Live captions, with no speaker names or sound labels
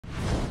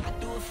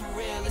do it for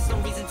real, there's no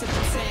reason to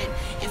pretend.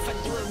 If I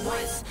do it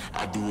once,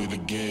 I do it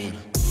again.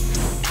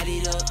 Add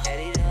it up,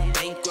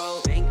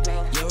 bankroll,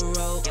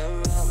 euro,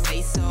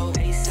 peso,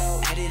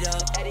 add it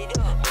up.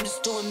 I'm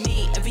just doing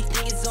me,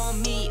 everything is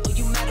on me, oh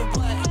you matter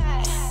what.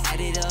 Add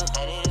it up,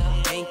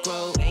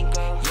 bankroll,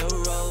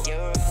 euro,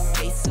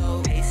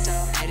 peso,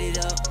 add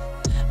it up.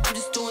 I'm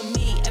just doing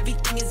me,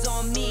 everything is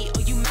on me, oh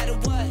you matter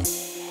what.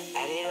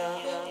 Add it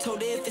up.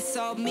 Told her if it's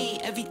all me,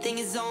 everything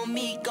is on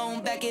me,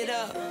 gon' back it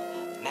up.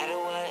 Matter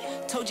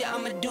what. Told you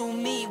I'ma do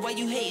me, why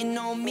you hating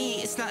on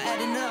me? It's not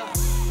adding up.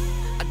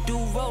 I do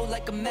roll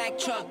like a Mack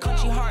truck,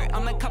 country heart. I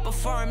might cop a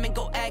farm and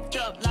go act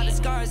up. Lot of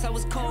scars, I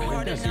was cold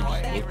hearted. Now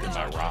I'm back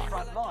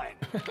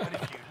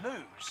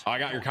I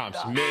got your comps.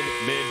 Mid,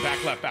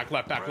 back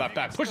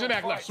left. Push the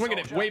back left, swinging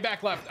it way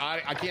back left.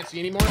 I can't see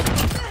anymore.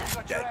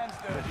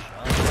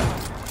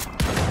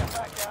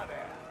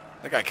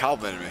 That guy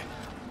Calvin me.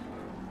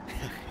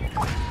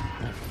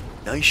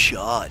 Nice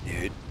shot,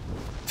 dude.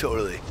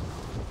 Totally.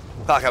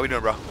 Doc, how we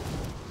doing, bro?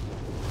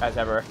 As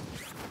ever.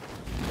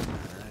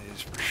 That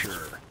is for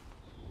sure.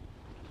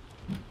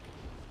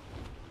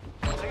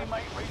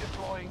 Teammate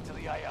redeploying to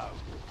the AO.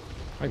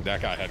 I think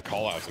that guy had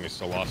call-outs and he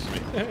still lost to me.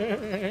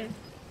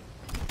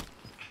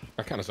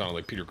 That kind of sounded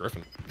like Peter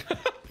Griffin.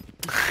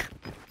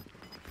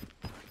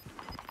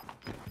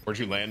 Where'd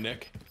you land,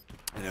 Nick?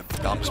 In a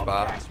dumb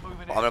spot.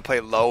 I'm gonna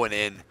play low and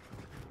in.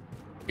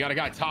 You got a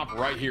guy top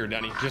right here,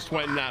 Denny. Just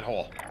went in that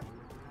hole.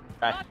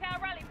 Okay. I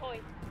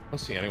don't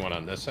see anyone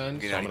on this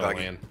end, so I'm gonna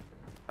land.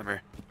 I'm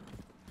here.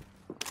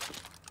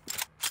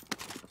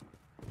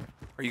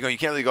 Where are you going? You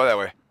can't really go that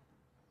way.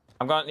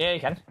 I'm going. Yeah, you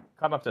can.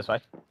 Come up this way.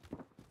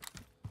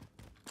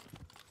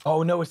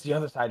 Oh no, it's the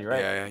other side. You're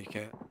right. Yeah, you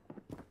can't.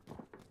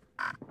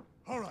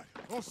 All right,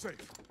 all safe.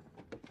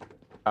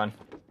 On.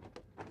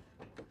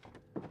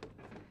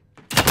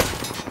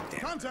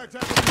 Contact.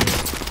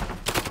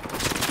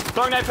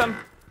 Throwing knife him.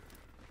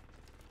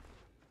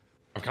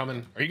 I'm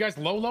coming. Are you guys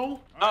low?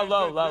 Oh,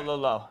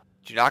 low.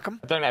 Did you knock him?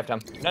 Throwing knife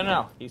him.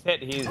 No. He's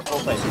hit. He's full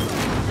plate.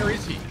 Where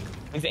is he?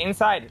 He's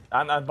inside.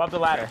 I'm above the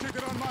ladder.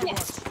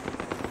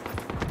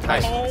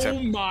 Nice.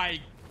 Oh my.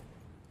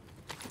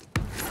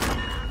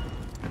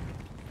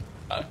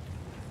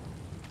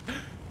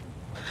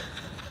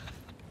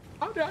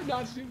 How did I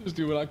not see this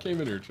dude when I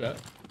came in here,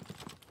 chat?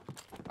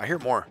 I hear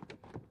more.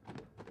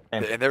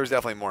 And there was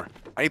definitely more.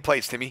 I need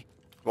plates, Timmy.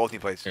 Both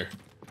need plates. Here.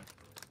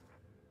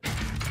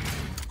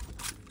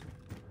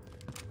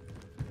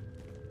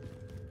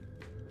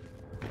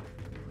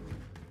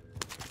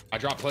 I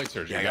dropped plates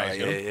here. Yeah. I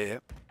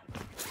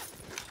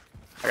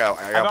got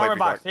I armor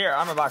box here.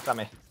 Armor box on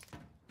me.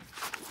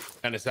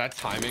 And is that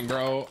timing,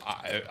 bro?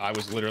 I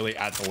was literally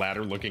at the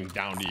ladder looking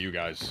down to you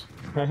guys.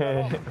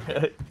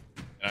 Really?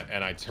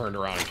 And I turned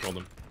around and killed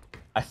him.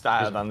 I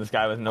styled on this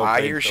guy with no.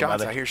 I hear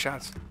shots.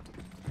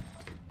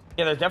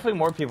 Yeah, there's definitely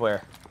more people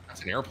here.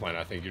 That's an airplane,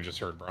 I think you just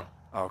heard, bro.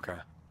 Oh, okay.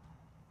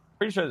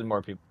 Pretty sure there's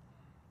more people.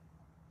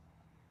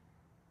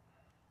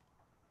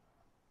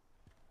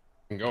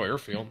 You can go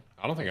airfield.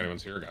 I don't think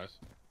anyone's here, guys.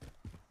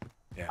 A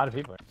Yeah. lot of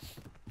people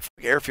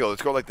here. Airfield.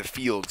 Let's go like the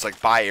fields, like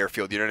by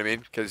airfield. You know what I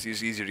mean? Because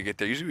it's easier to get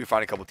there. Usually we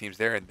find a couple teams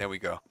there and then we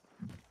go.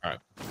 All right.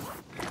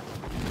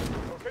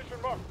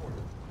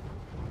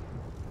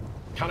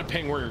 Kind of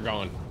ping where you're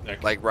going,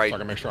 Nick. Like right. So I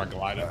can make sure I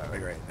glide it.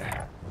 Like right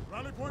there.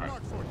 Rally point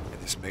mark for you. Yeah,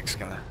 this mix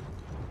kind of.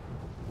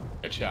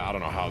 Yeah, I don't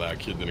know how that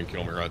kid didn't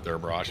kill me right there,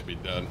 bro. I should be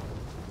dead.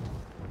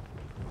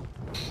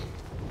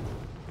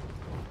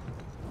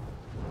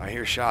 I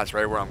hear shots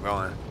right where I'm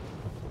going.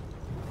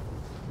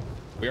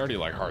 We already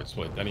like hard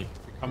split. Denny, you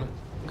coming?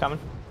 I'm coming.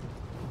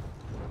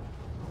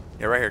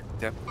 Yeah, right here.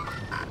 Yep.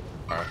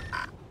 All right.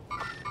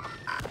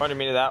 200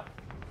 meters out.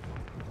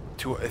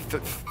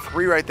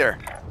 Three right there.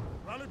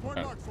 Rally point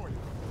mark for you.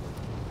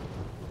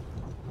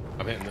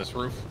 I'm hitting this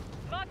roof.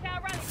 Mark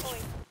our rally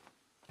point.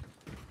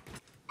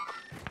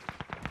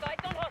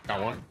 Sights on hostile.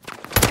 Got one.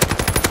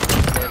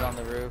 Dead on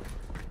the roof.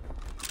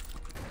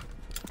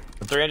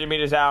 300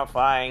 meters out,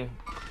 flying.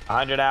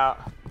 100 out.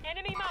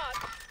 Enemy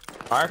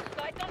mark. Mark.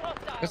 Sights on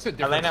hostile. This is a I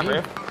different land on team.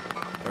 roof.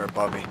 They're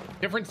above me.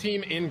 Different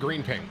team in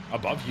green ping.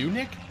 Above you,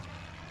 Nick?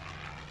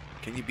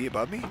 Can you be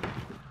above me?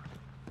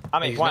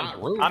 On me, He's one.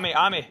 not rude. On me.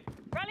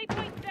 Rally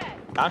point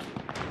set. Down.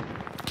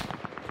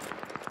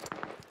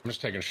 I'm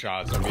just taking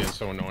shots. I'm being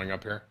so annoying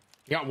up here.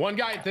 You got one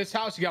guy at this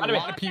house. You got Under a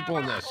me. lot of people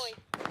in this.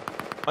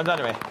 One's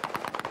under me.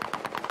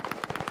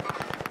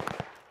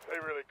 They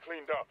really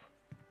cleaned up.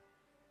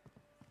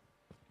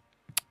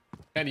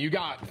 And you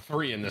got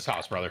 3 in this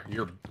house, brother.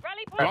 You're.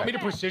 Rally You want me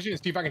point to precision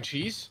and see if I can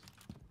cheese?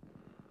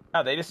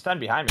 Oh, they just stunned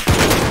behind me.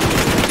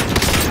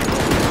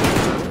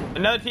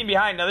 Another team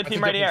behind. Another That's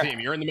team a right different here.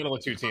 team. You're in the middle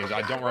of 2 teams.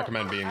 I don't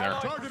recommend being there.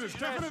 Target is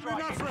definitely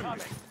not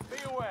friendly.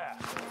 Be aware.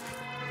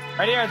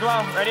 Right here as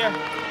well. Right here.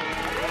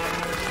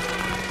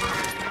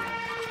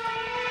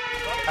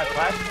 That's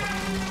flash.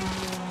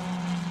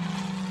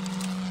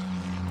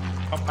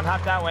 One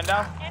hop down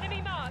window.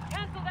 Enemy mark.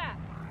 Cancel that.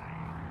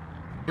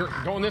 You're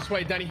going this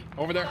way, Denny.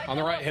 Over there on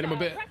the right. Hit him a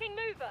bit. Tracking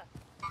mover.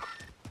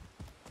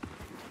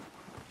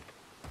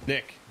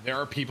 Nick, There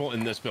are people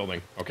in this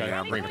building. Okay, Yeah,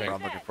 I'm Bring looking, ping.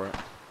 I'm looking for it.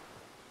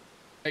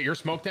 Hey, you're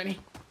smoked, Denny?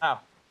 Oh.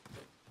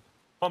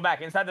 Pull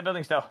back inside the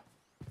building still.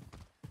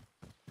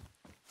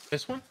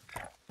 This one?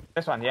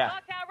 This one, yeah.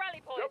 Marked our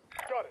rally point.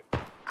 Yep, got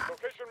it.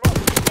 Location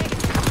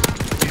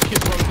marked. These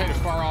kids rotated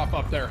far off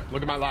up there.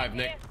 Look at my live,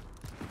 Nick.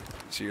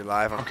 See you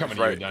live. I'm coming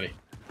to right. you, Denny.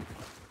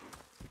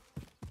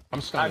 I'm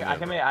stunned.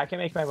 I can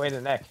make my way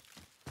to Nick.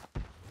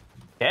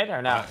 Dead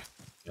or no?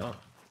 Yeah.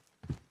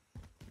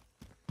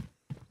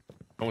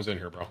 No one's in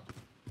here, bro.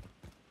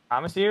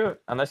 Promise you,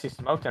 unless he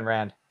smoked and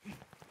ran.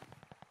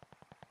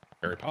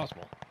 Very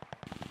possible.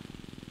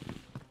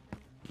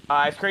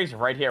 It's crazy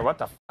right here. What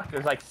the fuck?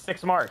 There's like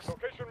 6 marks.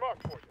 Location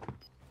marked for you.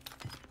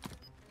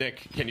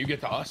 Nick, can you get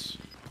to us?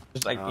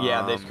 Just like,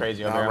 yeah, this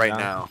crazy over Not here. right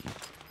now,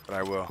 but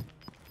I will.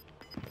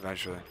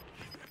 Eventually.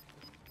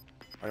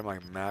 Why did my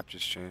map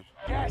just change?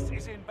 Gas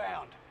is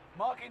inbound.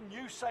 Marking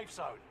new safe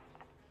zone.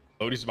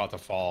 Lodi's about to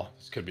fall.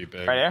 This could be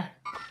big. Right here.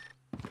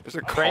 There's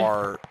a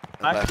car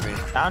that left me.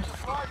 Down.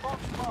 Supply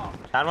box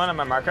marked. Found one on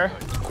my marker.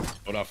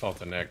 What I felt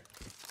to Nick.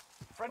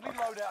 Friendly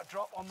loadout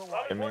drop on the way.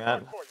 Give me Point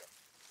that. marked for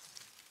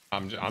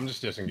you. I'm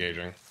just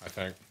disengaging, I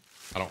think.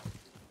 I don't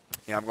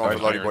Yeah, I'm going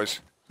for Lodi, boys.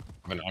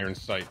 have an iron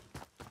sight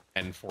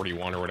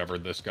N41 or whatever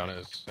this gun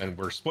is. And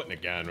we're splitting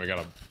again. We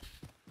gotta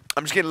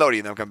I'm just getting Lodi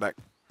and then I'll come back.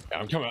 yeah,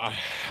 I'm coming.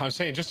 I'm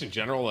saying just in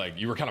general, like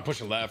you were kind of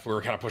pushing left, we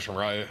were kind of pushing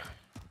right.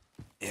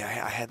 Yeah,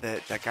 I had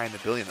that guy in the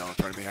building though in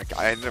front of me.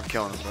 I ended up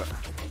killing him, but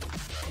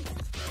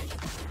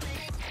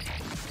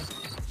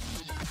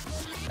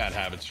Bad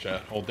habits,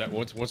 chat.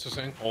 What's the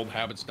saying? Old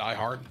habits die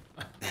hard.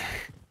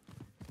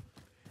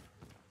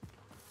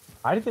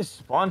 Why did this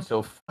spawn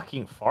so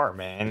fucking far,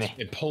 man?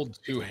 It pulled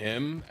to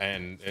him,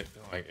 and it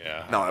like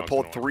yeah. no, I I was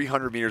pulled going-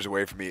 300 meters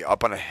away from me,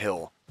 up on a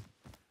hill.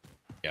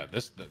 Yeah,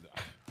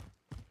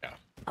 yeah.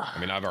 I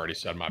mean, I've already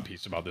said my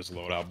piece about this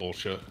loadout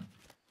bullshit.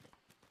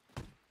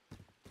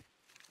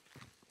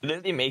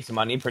 Literally makes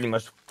money pretty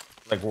much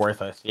like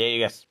worthless. Yeah,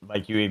 you guys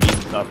like UAVs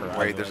and stuff. Or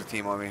Wait, there's a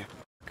team on me.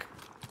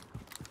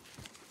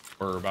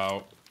 We're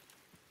about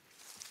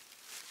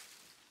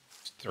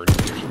 30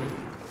 meters.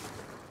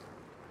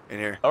 In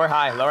here. Lower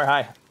high, lower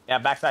high. Yeah,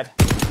 backside.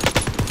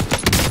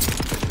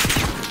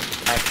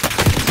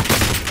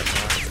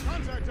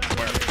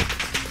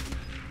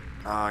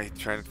 Nice. He's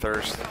trying to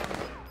thirst.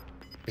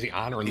 Is he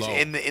on or He's low?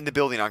 in the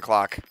building on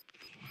clock.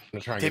 I'm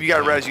gonna try and Tim, get you got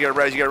down. res, you got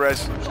res, you got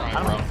res. I'm trying,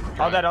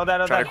 bro. All that, all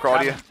that, all Trying that. to crawl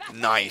to you.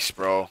 Nice,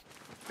 bro.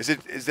 Is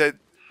that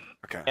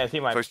okay? Yeah,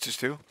 team wipe. So it's just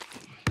 2?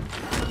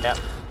 Yeah.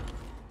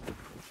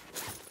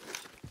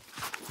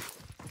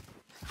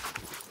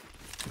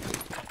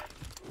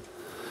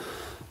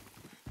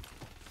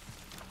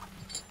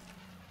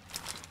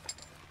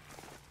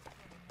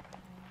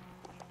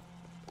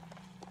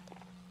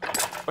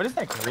 What is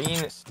that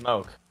green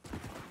smoke?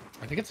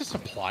 I think it's a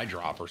supply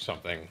drop or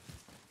something.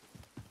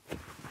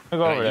 I'll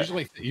go over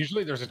it.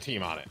 Usually there's a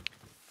team on it.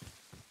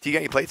 Do you got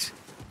any plates?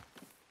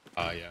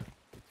 Yeah.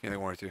 Yeah, they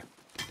 1 or 2.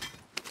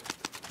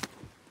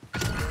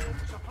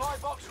 Supply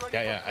box ready.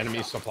 Yeah.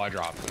 Enemy supply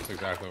drop. That's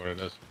exactly what it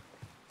is.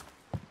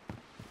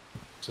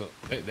 So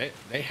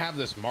they have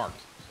this marked.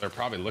 So they're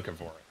probably looking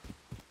for it.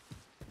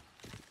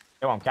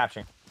 Oh, I'm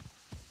capturing.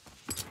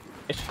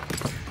 Ish.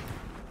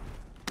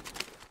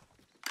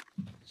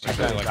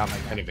 Especially like got my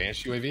an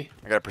advanced UAV.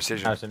 I got a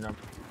precision. No, syndrome.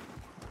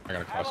 I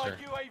got a cluster.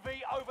 Allied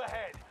UAV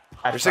overhead.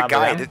 There's a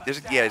guy.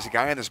 There's a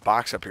guy in this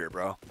box up here,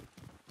 bro.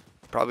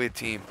 Probably a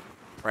team.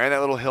 Right on that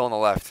little hill on the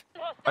left.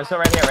 Oh, so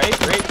right here, ready?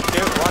 3, 2, 1.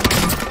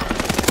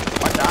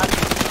 One dot.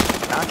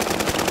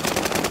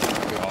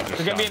 We all just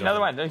There's gonna be shot another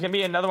down. one. There's gonna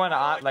be another one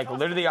on, like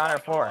literally on our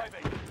floor.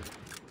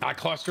 I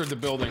clustered the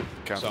building.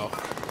 Okay. So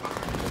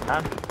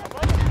Huh?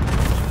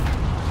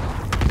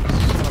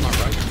 one on my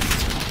right.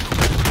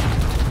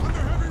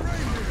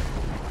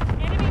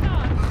 Enemy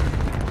marked.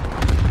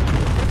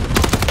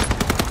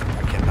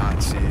 I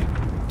cannot see.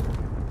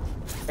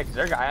 Hey, is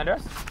there a guy under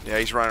us? Yeah,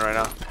 he's running right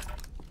now.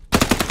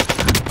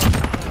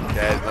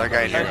 Yeah, another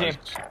guy in There's here.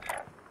 team.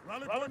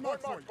 Rally point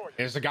marked for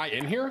you. Is the guy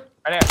in here?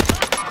 Right here.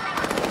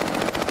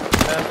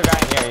 There's a guy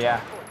in here,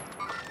 yeah.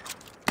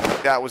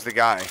 That was the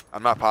guy.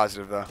 I'm not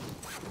positive though.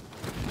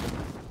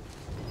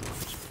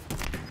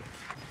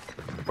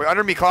 Wait,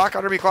 under me clock,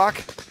 under me clock.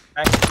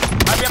 Okay.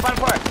 Might be up on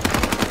the floor.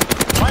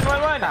 One.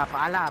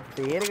 A la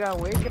verga,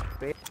 güey, qué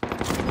pe...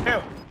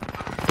 2.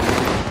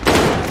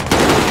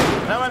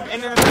 Another one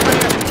in the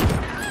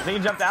I think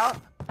he jumped out.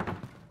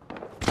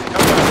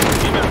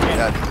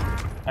 Yeah,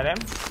 At him?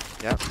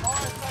 yeah.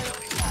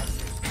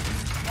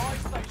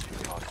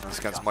 This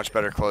gun's much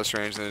better close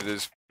range than it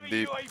is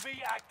deep.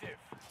 UAV active.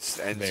 It's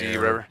NZ, There.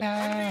 whatever.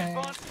 Enemy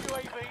advanced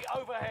UAV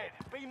overhead.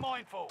 Be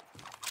mindful.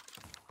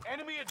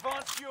 Enemy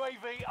advanced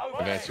UAV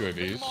overhead. Advanced UAVs.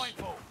 Be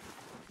mindful.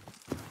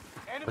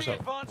 Enemy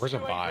advanced where's a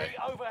UAV buy?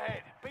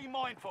 overhead. Be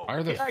mindful. Why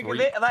are there Like,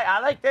 three? I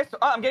like this. Oh,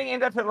 I'm getting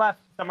aimed up to the left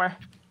somewhere.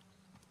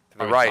 To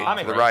the right, I'm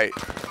to in the right.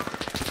 right.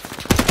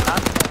 Huh?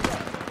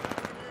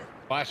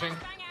 Flashing.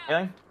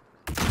 Healing?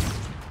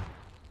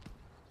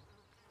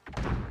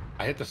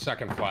 I hit the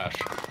second flash.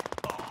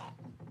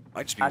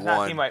 Might just be That's not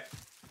one. team wipe.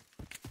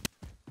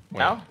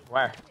 No?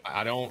 Where?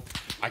 I don't.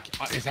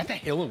 Is that the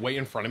hill way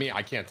in front of me?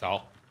 I can't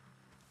tell.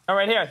 Oh,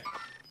 right here.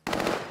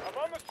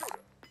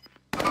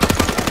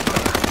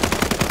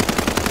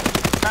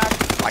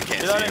 I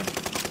can't Reloading. see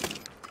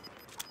him.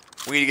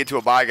 We need to get to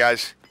a buy,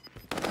 guys.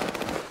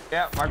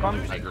 Yeah, mark one.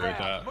 I agree with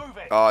that. Move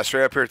it.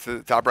 Straight up here to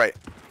the top right.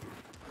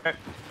 Okay.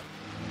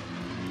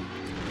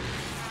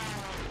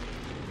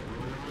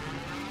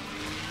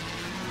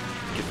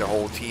 Get the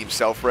whole team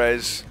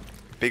self-res.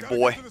 Big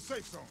boy.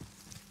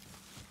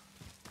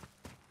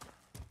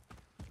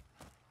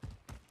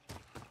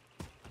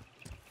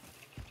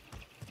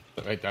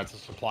 Wait, that's a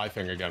supply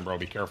thing again, bro.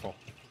 Be careful.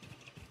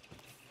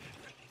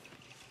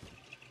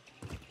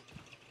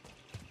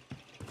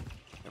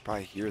 They're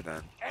probably here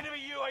then. Enemy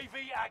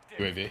UAV active.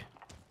 UAV.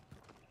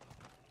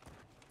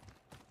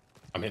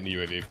 I'm hitting the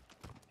UAV.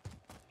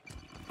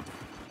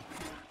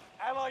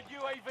 Allied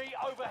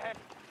UAV overhead.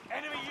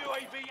 Enemy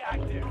UAV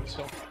active.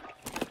 So,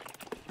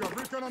 Got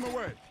recon on the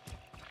way.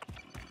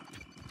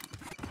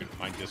 dude,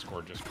 my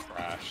Discord just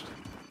crashed.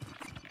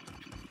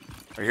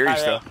 I hear you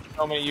still.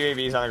 So many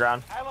UAVs on the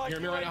ground. Allied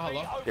Hear me right now?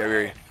 UAV Hello? Yeah, we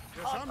hear you.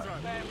 Yes, I'm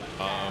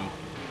driving.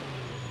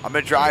 I'm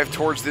gonna drive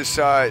towards this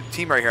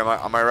team right here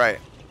on my right.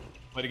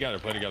 Play together.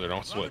 Play together.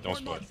 Don't split. Don't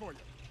split. For you.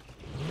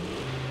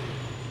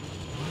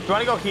 You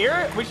want to go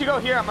here? We should go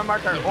here on my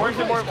marker. Orange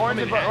is Bro,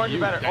 orange is coming at orange is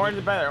you, better. Denny. Orange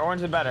is better.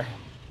 Orange is better.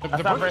 The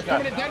That's not bird's first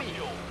coming gun. at Denny.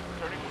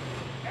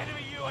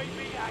 Enemy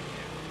UAV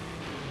active.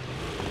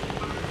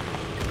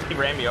 He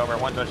ran me over.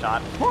 One's a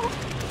shot.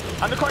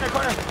 On the corner.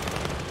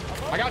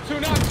 I got two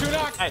knocks. Two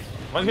knocks. Nice.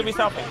 One's gonna be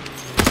selfing.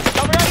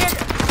 Selfing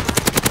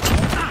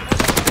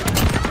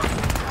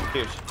right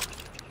here. Huge.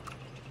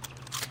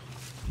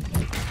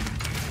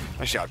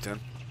 I shot Tim.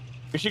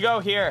 We should go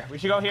here.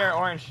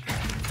 Orange.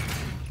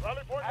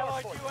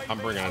 Allied UAV I'm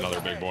bringing another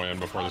big boy in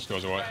before this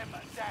goes away.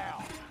 them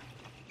down.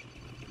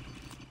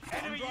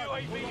 Enemy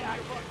UAV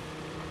active.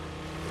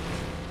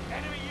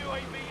 Enemy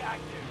UAV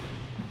active.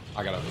 I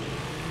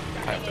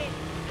have to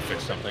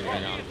fix something.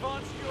 Hang on.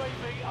 Advanced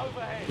UAV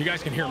overhead. You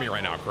guys can hear me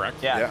right now, correct?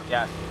 Yeah.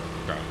 Okay.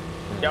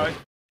 Yo, it's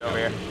over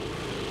here.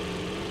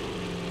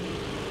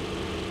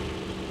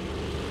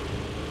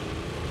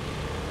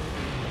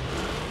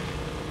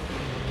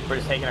 We're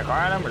just taking a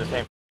car on him. We're just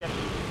saying.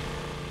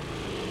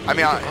 I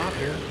mean, Hop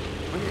here.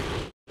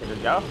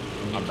 Just go.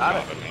 I'm about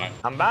it. hopping.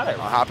 I'm about it. I'm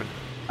hopping.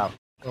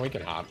 We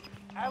can hop.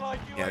 Allied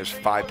Yeah, there's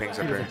UAV 5 pings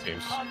up overhead. here.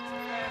 Different teams. Hunt them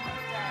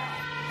down.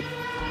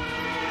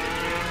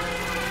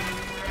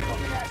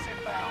 Gas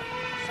inbound.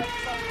 Safe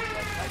zone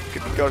relocated.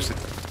 Could be ghosted.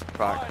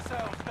 Fuck. Fire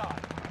sales done.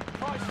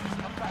 Prices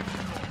come back to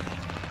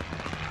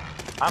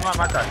normal. I'm on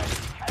marker.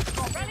 Has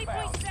dropped Rally point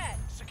inbound. set.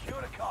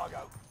 Secure the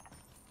cargo.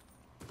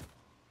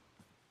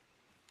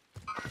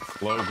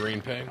 Low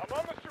green ping.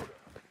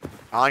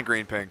 On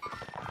green ping.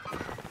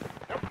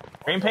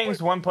 Green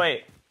ping's one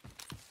plate.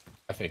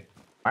 I think.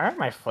 Why aren't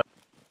my foot?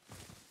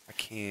 I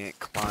can't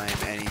climb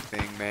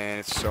anything, man.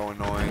 It's so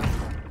annoying.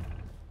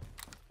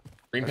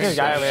 Green There's ping. a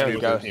guy over there who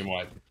Stupid goes. team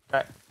what?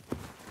 Okay.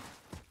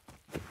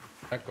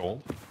 That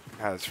gold.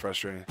 God, it's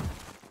frustrating.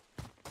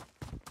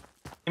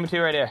 Team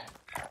 2 right here.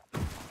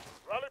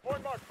 Rally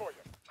point mark for you.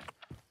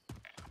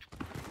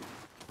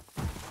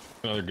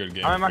 Another good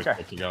game. I'm on We marker.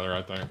 put together,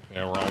 I think.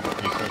 Yeah, we're all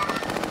decent.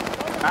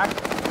 Back.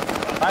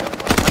 One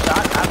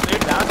shot.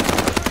 Absolute down.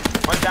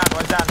 One's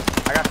down.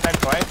 I got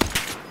sniped twice.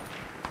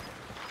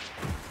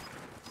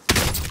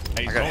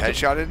 Hey, I got Zone's-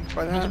 headshotted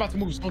by Zone's that. about to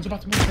move. Zone's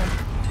about to move. Zone.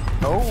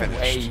 No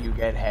Finished. way you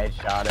get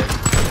headshotted.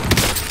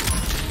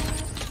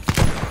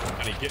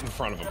 Danny, get in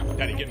front of him.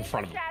 Danny, get in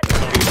front of him.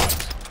 Zone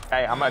buys.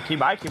 Okay, I'm gonna keep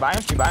by him.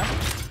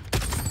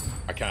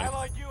 I can.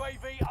 Allied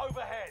UAV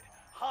overhead.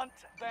 Hunt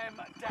them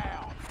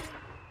down.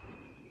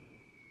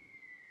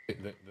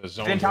 The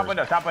zone. In top here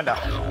is- window.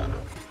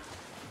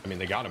 I mean,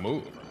 they gotta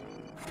move.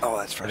 Oh,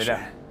 that's What did I-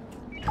 frustrating.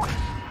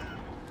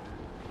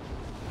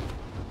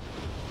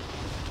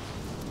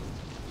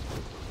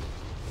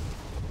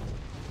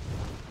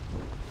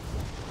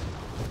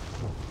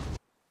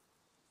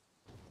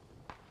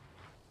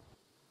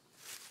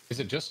 Is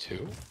it just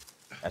 2?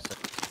 That's it.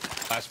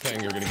 Last ping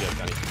you're gonna get,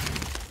 Danny.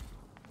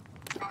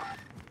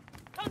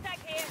 Contact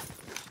here.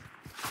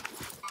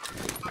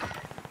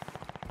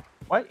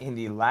 What in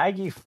the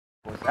laggy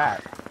was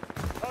that?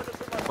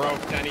 Bro,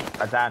 Danny.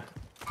 What's that?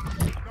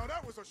 Now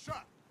that was a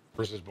shot.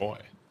 Versus boy.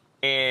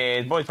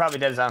 His boy's probably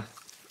dead zone.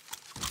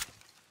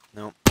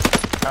 Nope.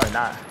 Probably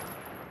not.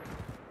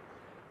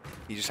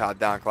 He just hot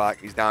down clock.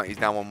 He's down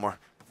one more.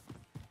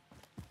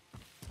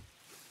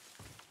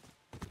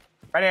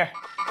 Right here.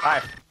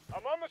 5.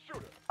 I'm on the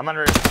shooter. I'm on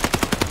the roof.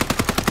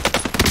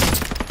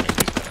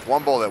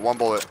 One bullet.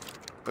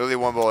 Literally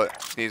one bullet.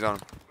 Sneeze on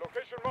him.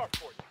 Location marked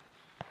for you.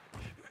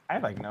 I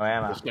have like no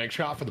ammo. Snake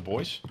shot for the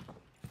boys.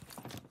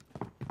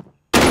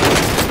 Good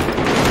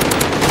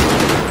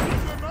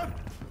man.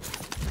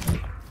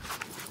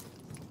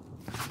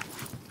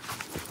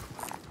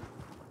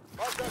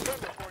 Mark that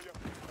vendor for you.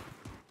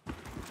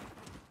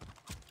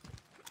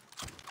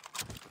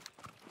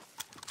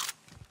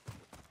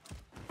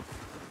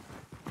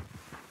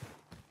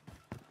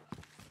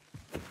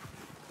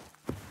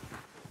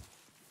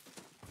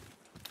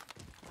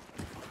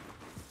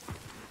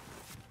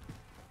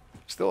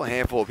 Still a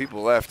handful of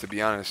people left, to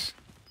be honest.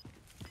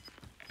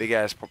 Big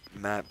ass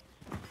map.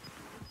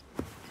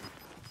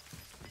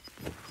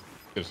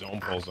 If zone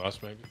pulls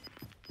us, maybe.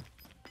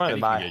 I'm And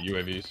gonna you can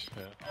buy. get UAVs.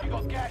 Yeah. You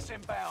got gas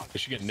inbound. We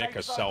should get Nick a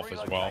Safe zone self as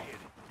well. relocated.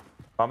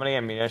 I'm gonna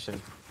get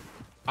munitions.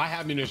 I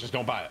have munitions.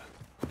 Don't buy it.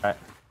 Alright.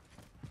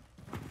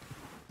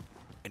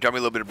 And drop me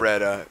a little bit of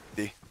bread,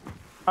 D.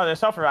 Oh, there's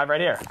self-revive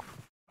right here.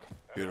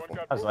 Beautiful.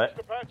 Got That's movements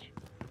lit.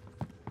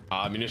 to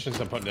patch? Munitions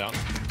I'm putting down.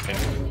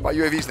 And Buy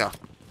UAVs now.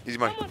 Easy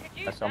money. Someone could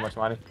use That's so that. much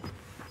money.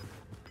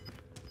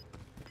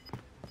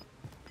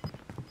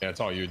 yeah, it's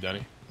all you,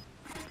 Denny.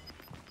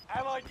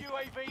 Allied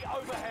UAV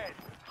overhead.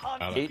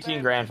 Hunt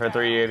 18 grand for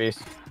 3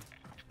 UAVs.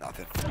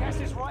 Nothing. Gas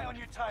is right on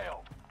your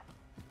tail.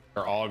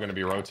 They're all going to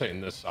be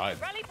rotating this side.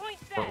 Rally point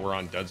set. We're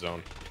on dead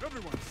zone.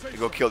 You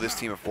go kill this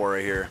team of 4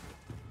 right here.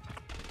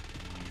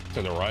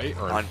 To the right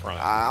or in On, front?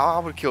 I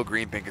would kill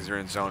green pink because they're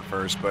in zone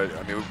first, but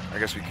I mean, I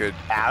guess we could.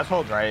 Yeah, let's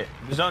hold right.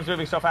 The zone's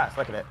moving so fast.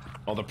 Look at it.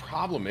 Well, the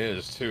problem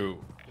is, too,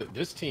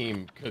 this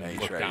team could Yeah, he's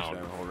look right. down.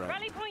 Hold right.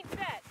 Rally point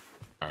set.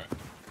 All right.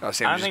 I was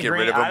saying I we don't just think get rid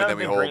green. of them I and don't then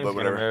we think hold, green's but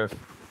gonna whatever. move.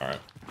 All right.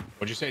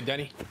 What'd you say,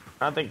 Denny?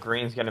 I don't think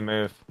green's gonna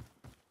move.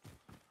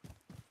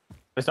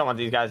 Just don't want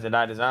these guys to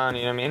die to zone.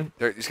 You know what I mean?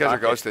 These guys are Fuck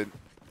it. ghosted.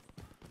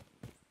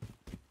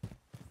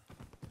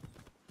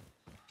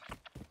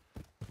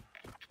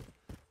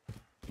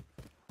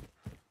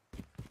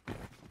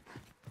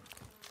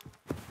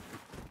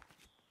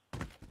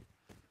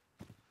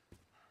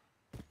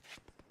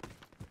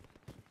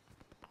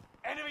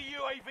 Enemy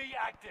UAV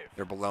active.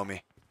 They're below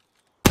me.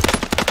 That's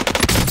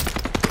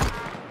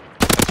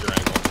your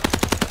angle.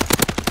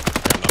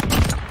 I got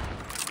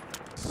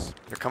nothing.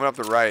 They're coming up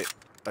the right,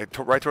 like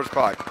right towards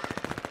clock.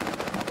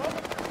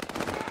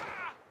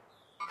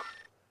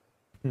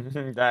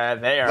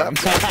 They are.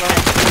 Left,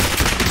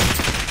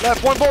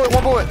 left. One bullet.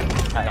 One bullet.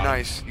 Hang on.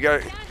 Nice. You got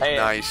it. Hey.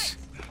 Nice.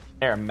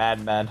 They're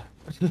mad.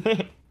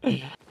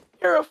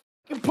 You're a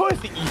fucking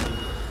pussy.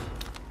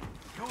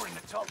 You're in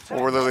the top 10.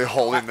 Well, we're literally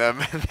holding them,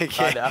 and they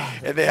can't. know.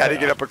 And they had to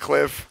get up a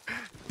cliff.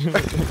 Yeah,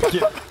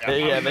 Yeah, I'm in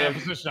they that have.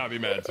 position, I'd be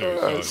mad too.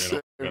 Oh, So,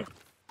 you know.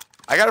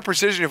 I got a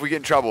precision if we get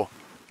in trouble.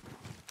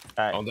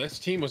 Oh, this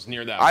team was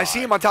near that. I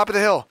see him on top of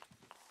the hill.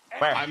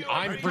 Where?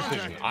 I'm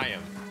precision. I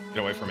am. Get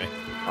away from me.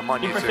 I'm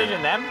on You you too.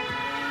 precision them?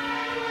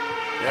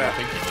 I Yeah.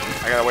 think you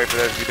did. I gotta wait for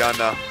this to be done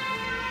though.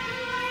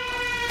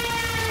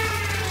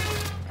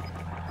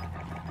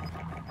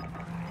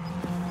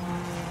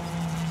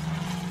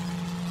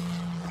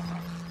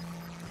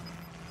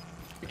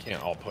 We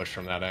can't all push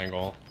from that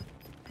angle.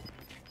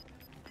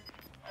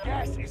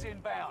 Gas is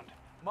inbound.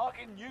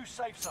 Marking new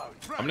safe zone.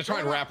 I'm gonna try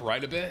and wrap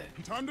right a bit.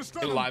 Time to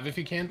stop. Get alive if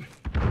you can.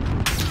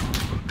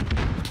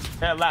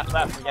 Yeah, left.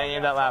 We're getting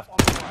in that left. On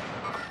the way.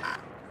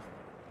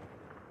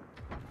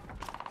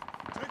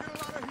 Taking a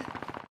lot of heat.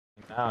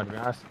 No, to be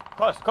honest.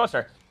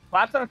 Closer.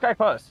 Flaps on the guy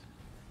close.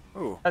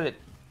 Ooh. That's it.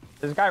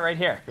 There's a guy right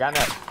here. Behind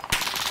that.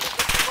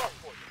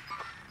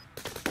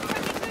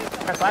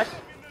 Guy flash.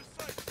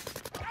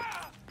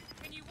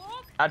 Can you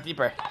walk? Out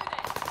deeper.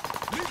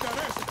 Leave that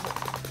ass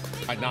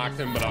support. I knocked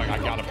him, but I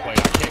gotta play. I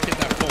can't get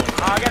that full.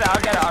 I'll get it.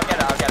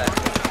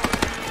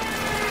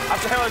 Up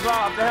the hill as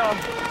well, up the hill.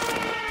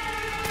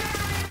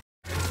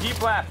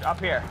 Deep left, up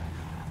here.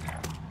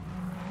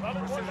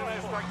 Precision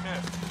airstrike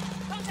near.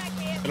 Contact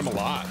here. Hit him a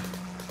lot.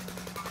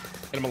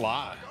 Hit him a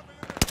lot.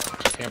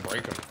 Can't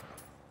break him.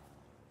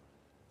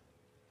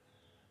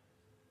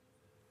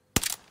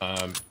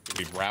 Do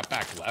we wrap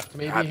back left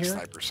maybe God, the here?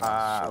 sniper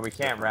sounds. We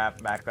can't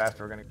wrap back fast.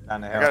 We're gonna go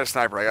down the I hill. got a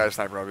sniper.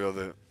 I'll be able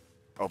to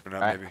open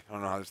up Alright. maybe. I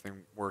don't know how this thing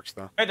works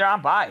though. Wait, they're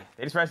on by.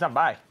 They just pressed on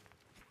by.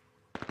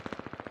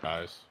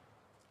 Guys.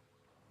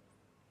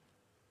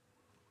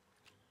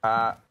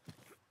 I'm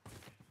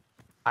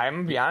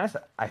gonna be honest.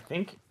 I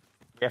think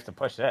we have to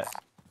push this. I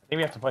think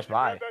we have to push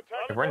by. Like,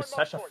 we're in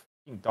such a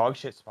fucking dog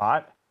shit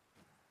spot.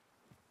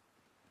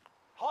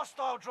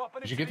 Hostile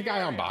dropping Did you into get the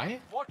guy on area.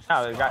 by? Watch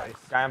No, the there's guy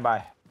skies. on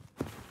by.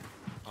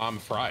 I'm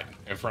fried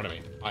in front of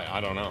me. I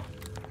don't know.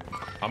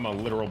 I'm a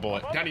literal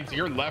bullet. Danny, to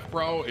your left,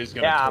 bro, is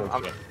gonna Yeah, torch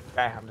I'm you.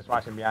 okay. I'm just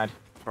watching behind.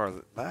 Or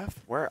left?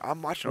 Where?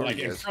 I'm watching over Like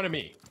you in guys. front of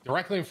me.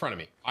 Directly in front of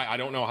me. I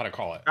don't know how to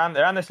call it.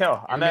 They're on this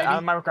hill. On Maybe? my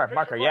marker.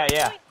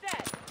 Yeah. Point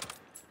set.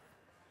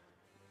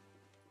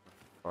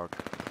 Fuck.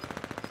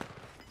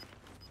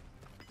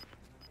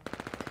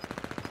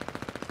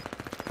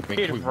 I mean,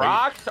 Dude, can we wait-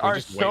 rocks can we are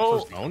just wait so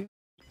for zone?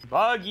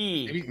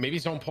 buggy. Maybe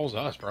zone pulls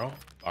us, bro.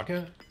 Fuck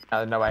it.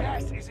 No way.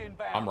 Gas is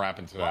inbound. I'm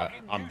rapping to that.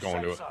 Marking I'm new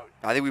going to safe it. zone.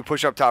 I think we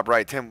push up top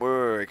right. Tim,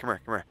 wait. Come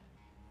here.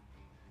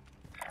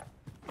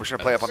 We're just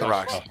gonna play up on the That's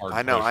rocks. such a hard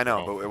I know, push,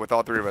 bro. but with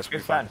all three of us, We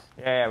we'll have be fine. suns.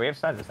 Yeah, we have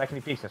suns. The second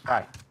he peeks, it's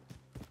fine.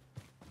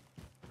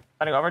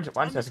 Running over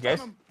once, just in case.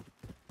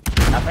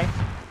 Nothing.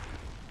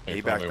 Yeah, he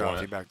They probably backed off. want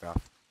He it. backed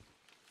off.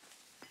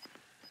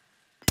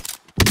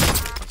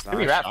 That's Did we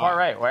nice. wrap shot. far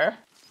right? Where?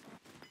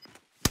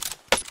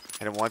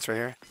 Hit him once right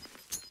here.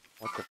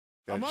 What the?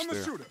 I'm Did I on the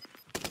just do? shooter.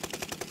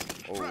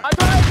 Oh. To my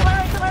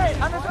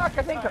right. On the rock,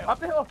 I think. Up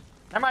the hill.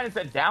 Never mind, it's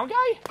a down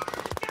guy?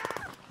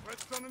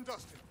 done and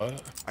dusted.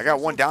 I got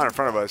one down in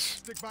front of us.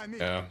 Stick by me.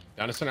 Yeah,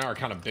 Dennis and I are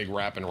kind of big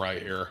rapping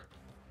right here.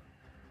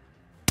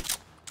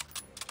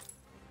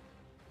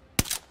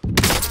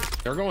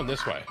 They're going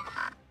this way.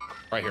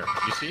 Right here.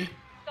 You see?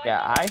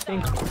 Yeah, I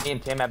think me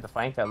and Tim have the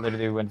flank that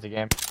literally wins the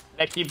game.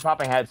 They keep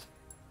popping heads.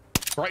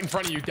 Right in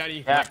front of you,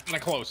 Denny. Yeah. Kind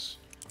of close.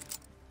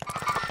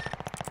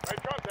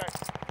 Made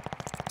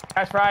contact.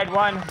 Guys, fried.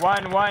 One.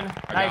 Nice,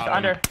 got him.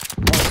 under.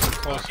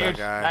 Close. Huge.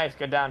 guy. Nice,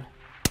 good down.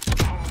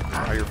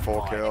 Oh, you're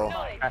full kill.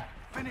 Okay.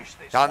 Finish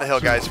this. Down the hill,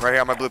 guys. Right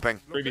here on my blue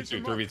ping.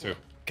 3v2, 3v2.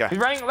 He's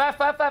running left,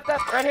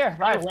 right here.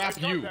 I Right. rap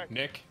you,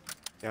 Nick.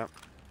 Yep.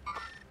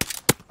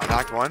 I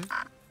knocked one.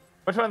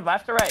 Which one,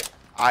 left or right?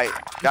 He's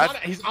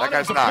That on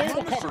guy's it. knocked.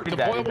 Deployable cover. He's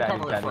dead, Deployable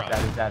cover in front.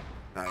 he's dead.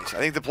 Nice. I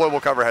think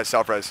deployable cover has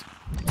self-res.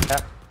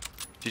 Yep.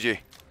 GG.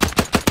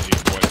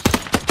 These boys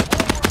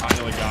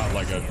finally got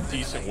like a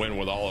decent win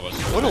with all of us.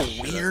 What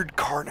a weird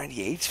Car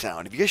 98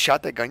 sound. Have you guys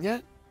shot that gun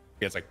yet?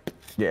 Yeah, it's like,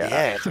 Yeah.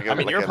 It's like I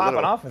mean, you're popping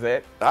off with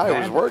it. It was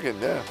man. working,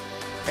 yeah.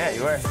 Yeah,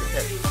 you were.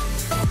 Shit.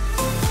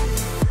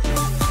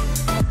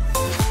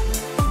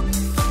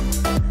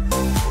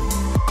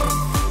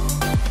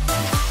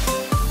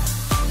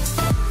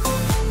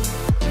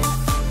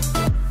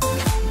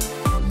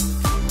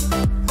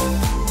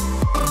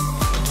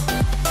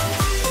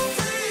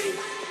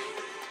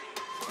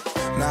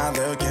 Not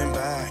looking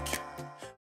back,